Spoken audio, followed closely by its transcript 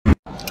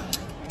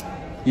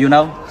You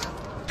know?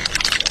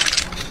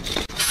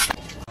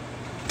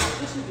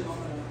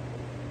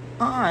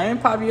 I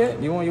ain't pop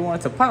yet. You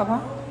want it to pop, huh?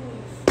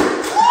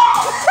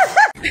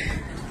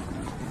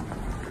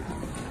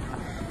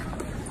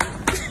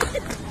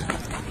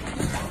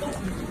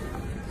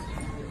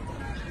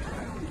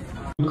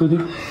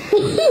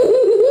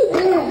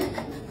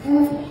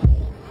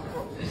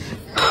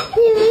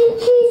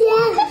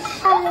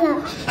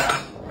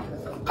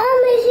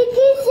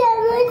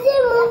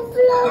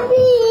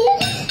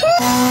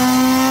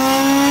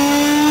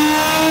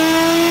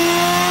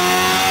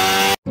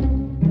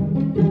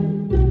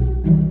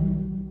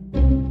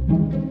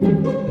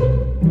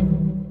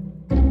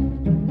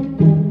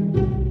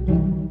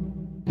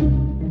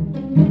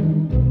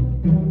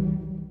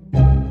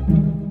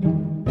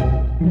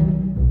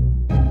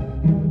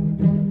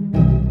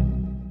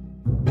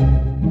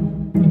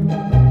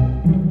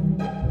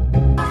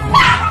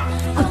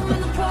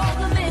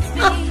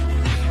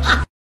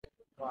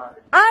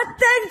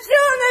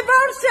 Attenzione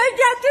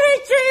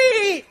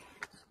borseggiatrici!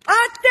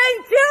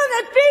 Attenzione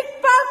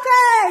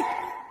pickpocket!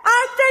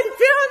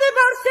 Attenzione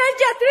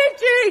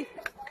borseggiatrici!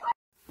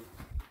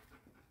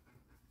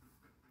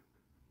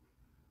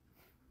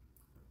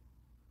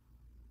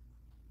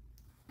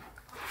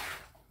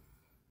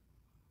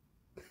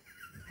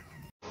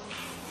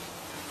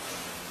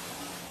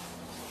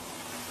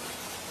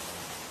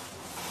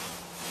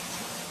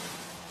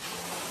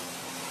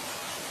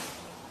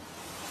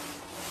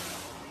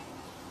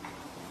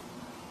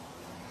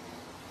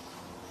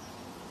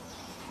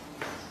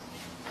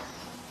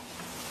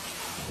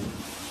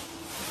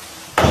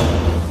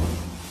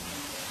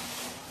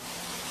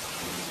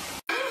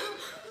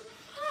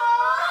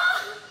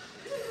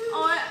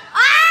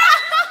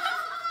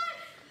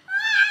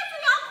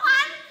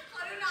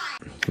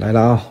 Lại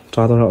là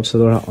cho tôi rộng,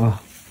 tôi rộng.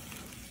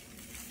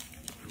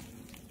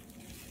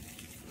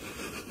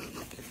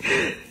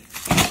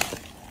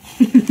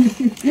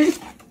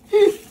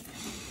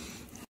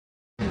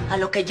 A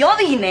lo que yo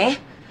vine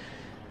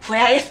fue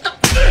a esto.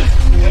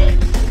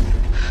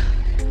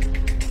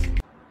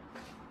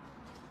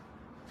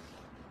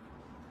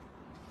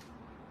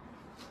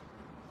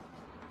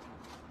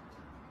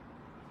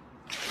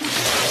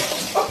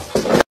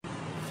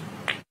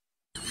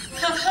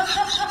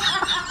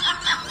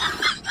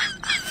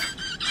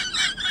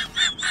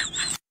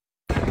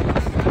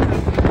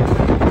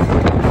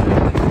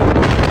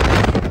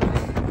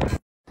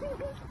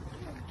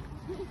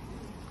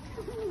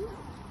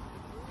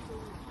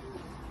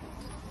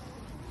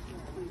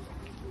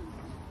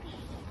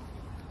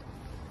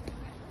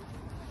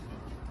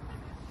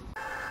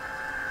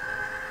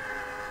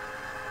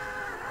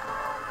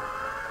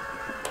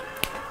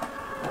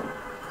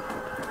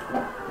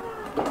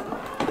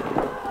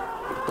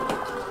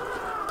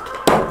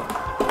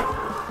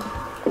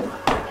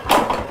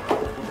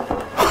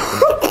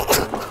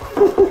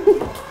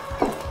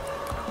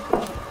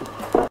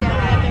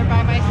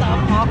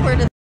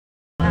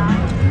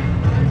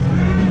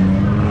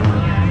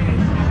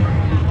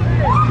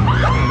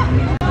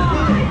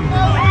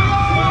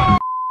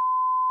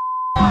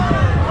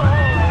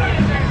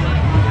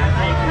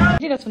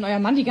 Dass wenn euer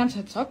Mann die ganze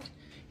Zeit zockt.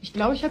 Ich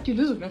glaube, ich habe die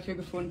Lösung dafür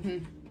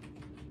gefunden.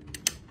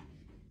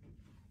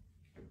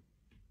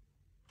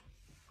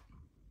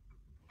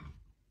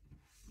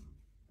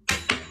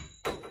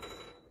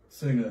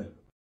 Single.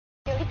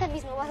 Ahorita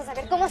mismo vas a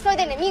saber cómo soy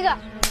de enemiga.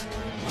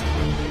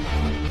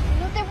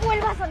 No te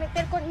vuelvas a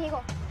meter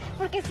conmigo.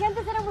 Porque si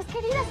antes éramos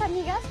queridas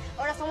amigas,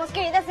 ahora somos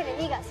queridas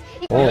enemigas.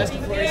 Do you ask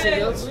for Asian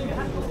girls?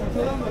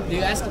 Do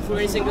you ask for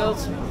Asian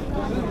girls?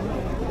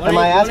 Am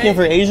I asking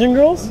for Asian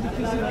girls?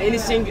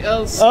 Anything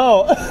else?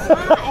 Oh.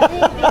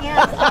 Anything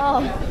else?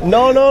 Oh.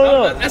 No. I'm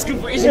not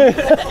asking for Asian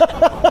girls.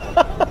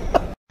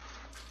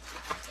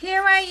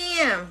 Here I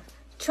am,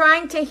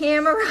 trying to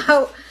hammer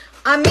out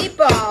a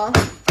meatball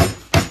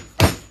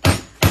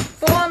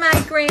for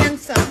my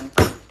grandson.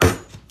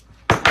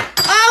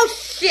 Oh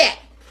shit!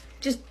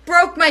 Just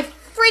broke my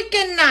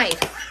freaking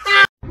knife.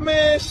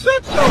 Man,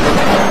 shut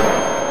your...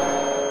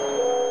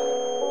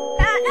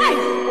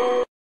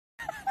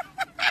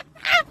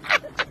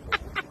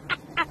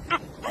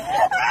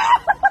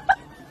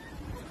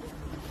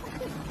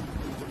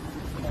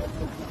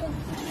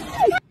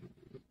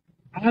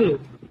 Halo.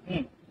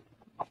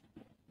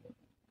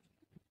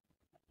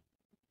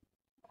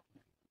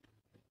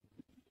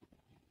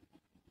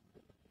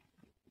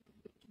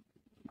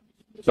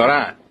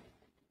 Suara.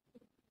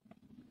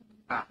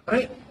 Ah,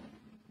 Ri.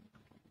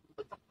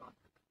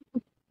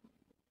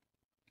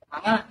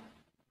 Mana?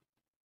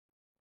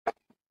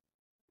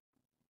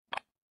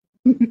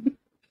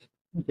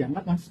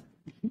 Diangkat, Mas.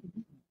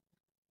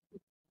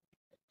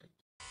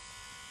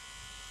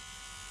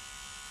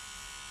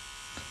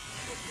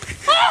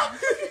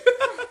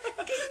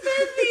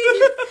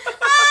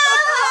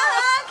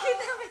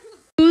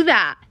 Do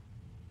that.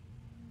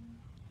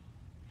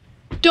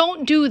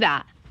 Don't do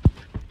that.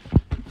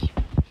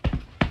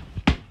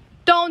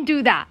 Don't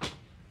do that.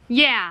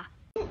 Yeah.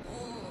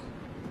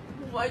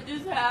 What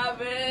just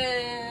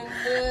happened?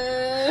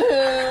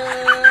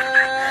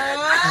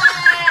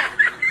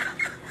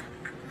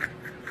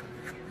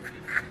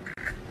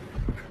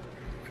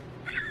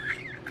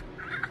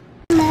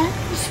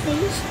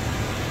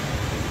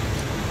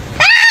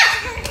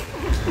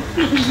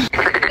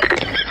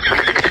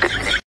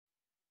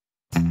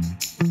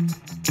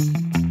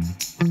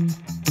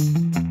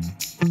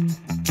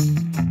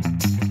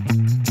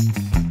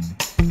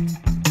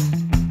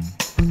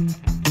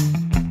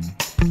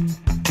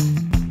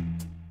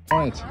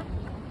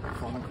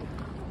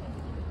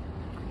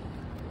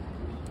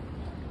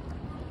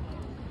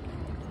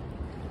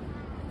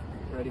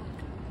 ready?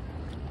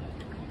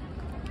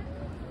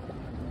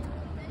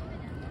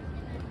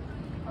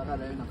 I got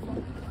it enough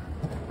fun.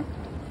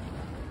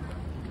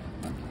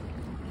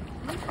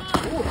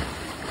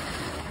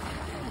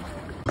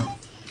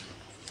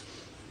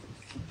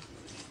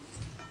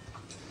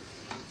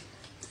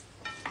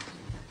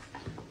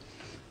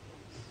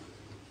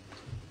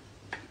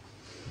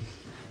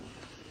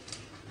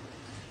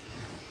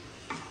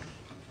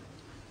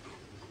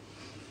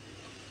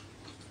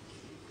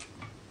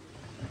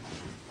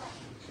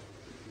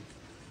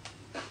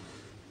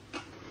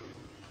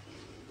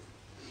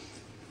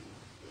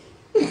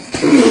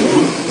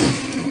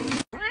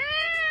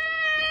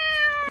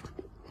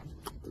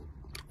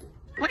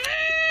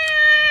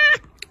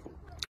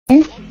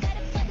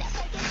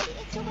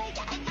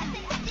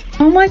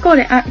 Oh my god,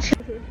 it actually...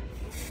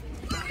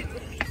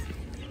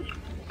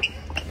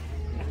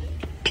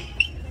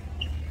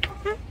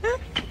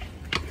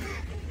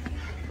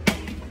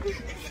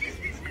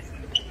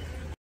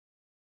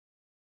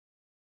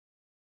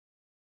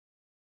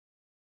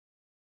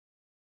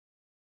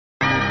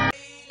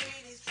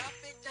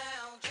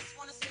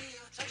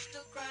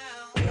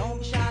 Don't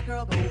be shy,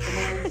 girl, go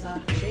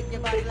bonanza. Shake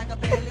your body like a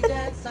belly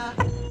dancer.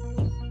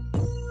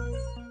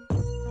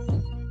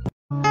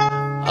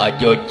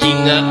 Ajo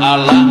jinga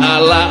ala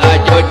ala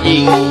ajo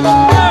jing.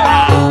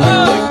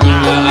 Ajo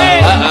jinga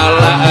ala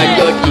ala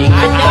ajo jing.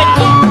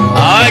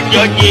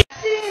 Ajo jing.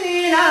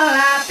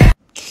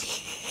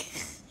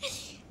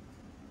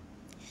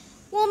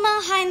 我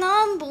们还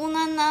能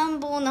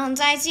不能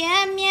再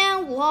见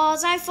面？我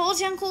在佛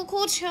前苦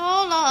苦求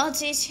了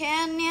几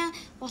千年，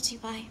我几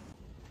百。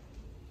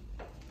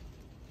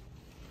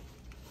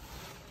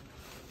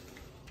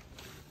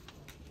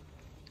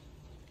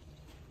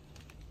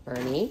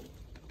 Bernie?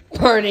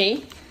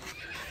 Bernie?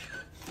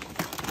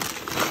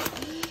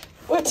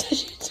 What did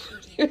you do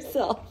to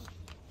yourself?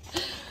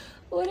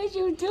 What did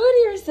you do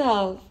to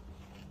yourself?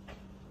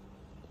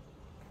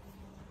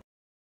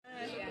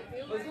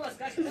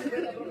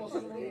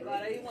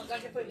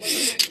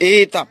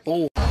 Eita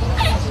porra!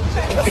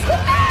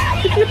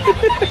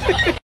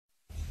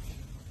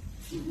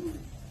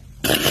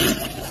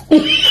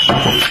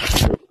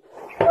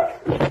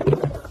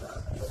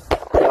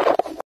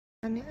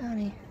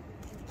 Annie.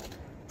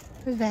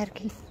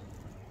 Werki.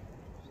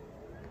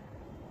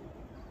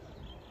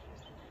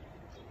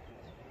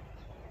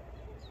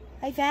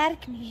 Hij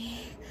werkt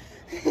niet.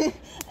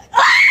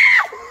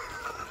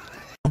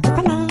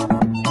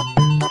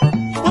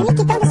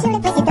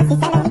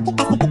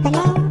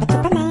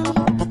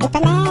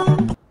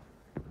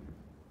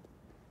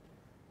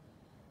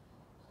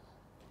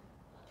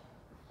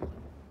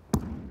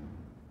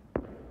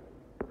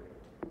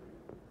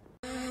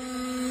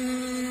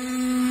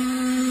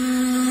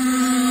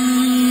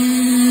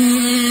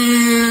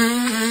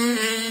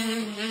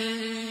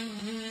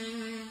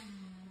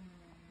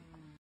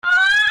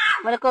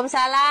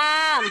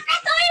 Waalaikumsalam.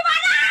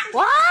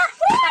 Wah,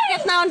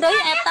 sakit naon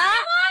deui eta?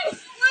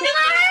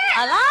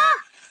 Alah,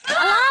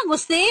 alah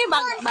Gusti,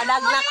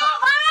 badagna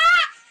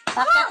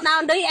sakit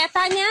naon deui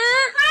etanya?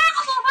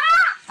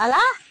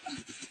 Alah.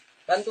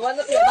 Bantuan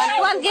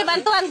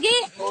ge.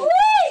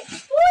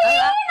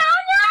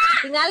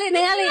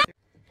 Ningali.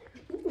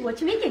 What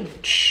you making?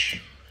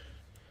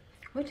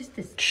 What is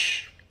this?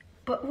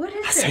 But what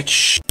is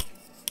it?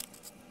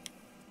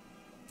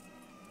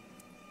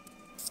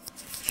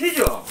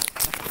 치즈!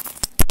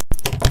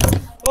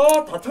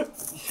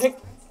 이 색.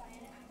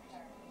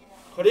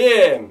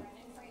 크림.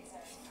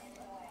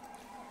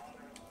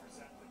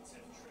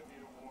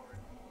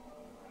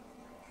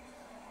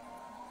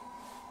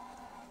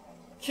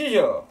 치즈.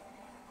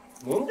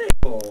 뭔데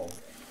이거?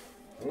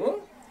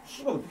 응?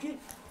 씨발 어떻게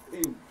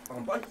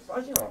안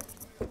빠지나?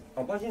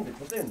 안 빠지는데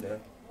좆대는데.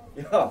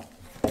 야.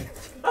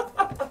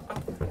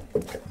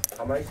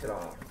 가만히 있으라.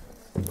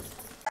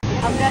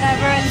 I'm gonna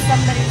ruin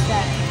somebody's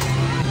day.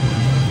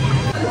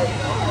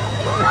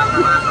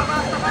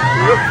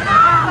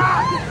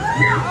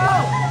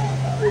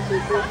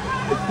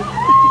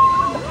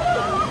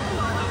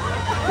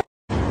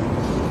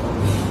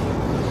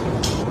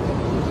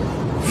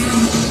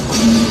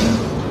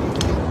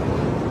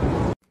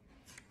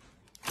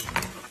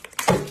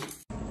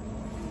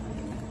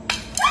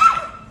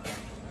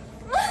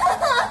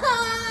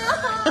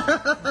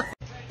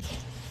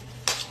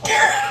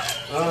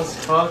 That was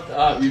fucked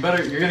up. You're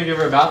gonna give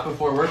her a bath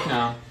before work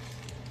now.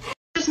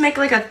 Just make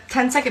like a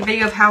 10-second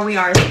video of how we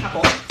are as a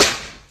couple.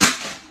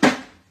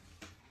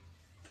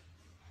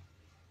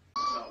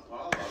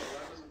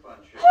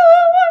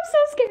 Oh, I'm so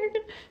scared.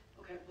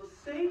 Okay, well,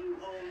 say you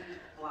own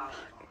Flower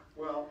Farm.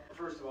 Well,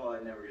 first of all, I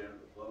never get into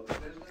the clothing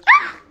business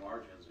because the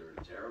margins are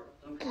terrible.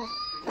 Okay.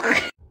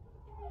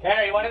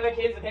 Carrie, one of the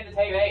kids is hitting the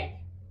TV.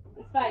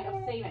 It's fine,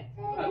 I'll save it.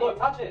 Look,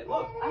 touch it,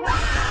 look.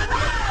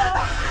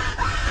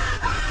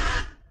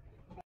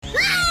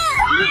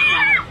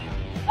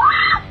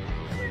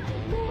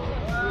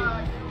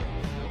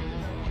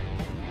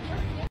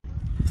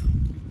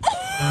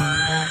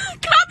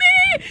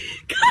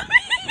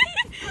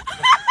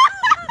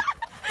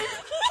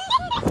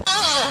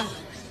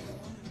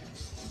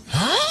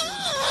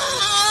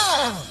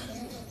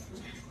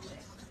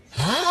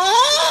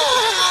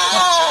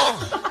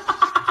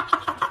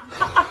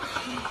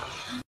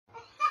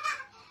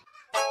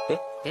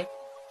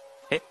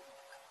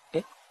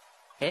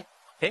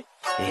 Thing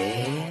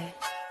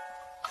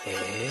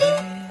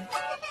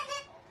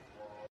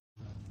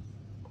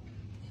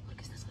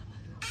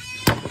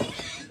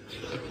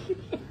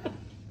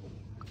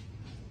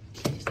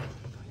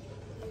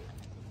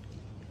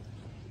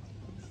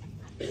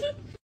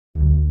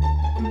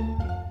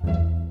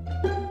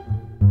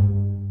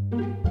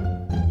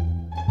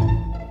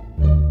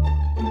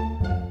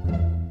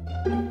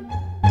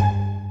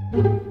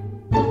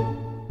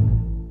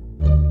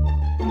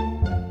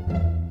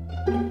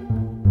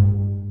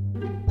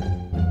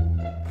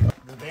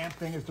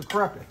is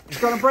decrepit. It's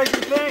gonna break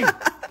the thing.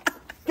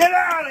 Get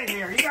out of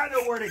here. You got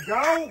nowhere to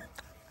go.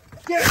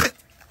 Get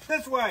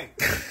this way.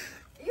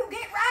 You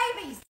get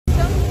rabies.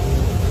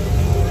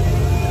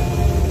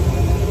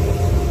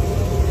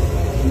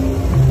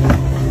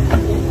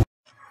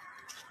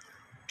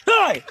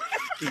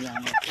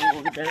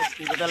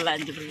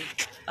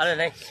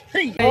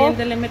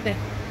 Le mete.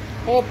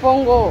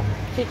 Pongo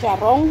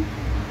chicharrón,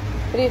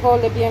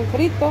 frijoles bien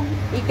fritos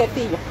y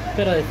quesillo.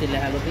 Pero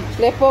decirles a los bichos.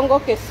 Le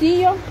pongo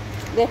quesillo,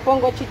 le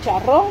pongo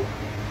chicharrón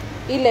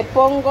y le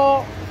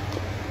pongo...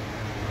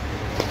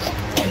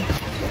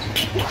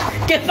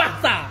 ¿Qué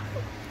pasa?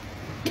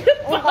 ¿Qué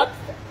pasa?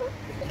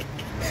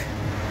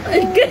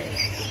 ¿El qué?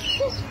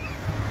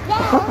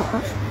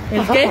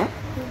 ¿El qué?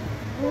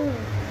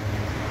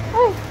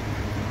 Ay,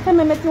 se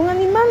me metió un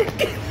animal.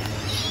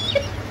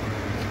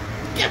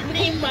 ¿Qué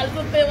animal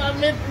no te va a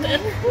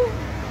meter?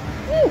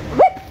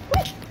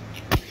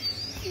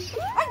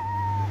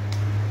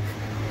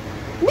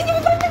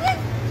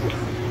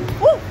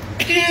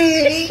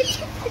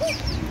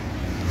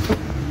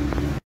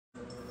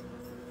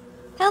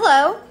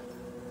 Hello.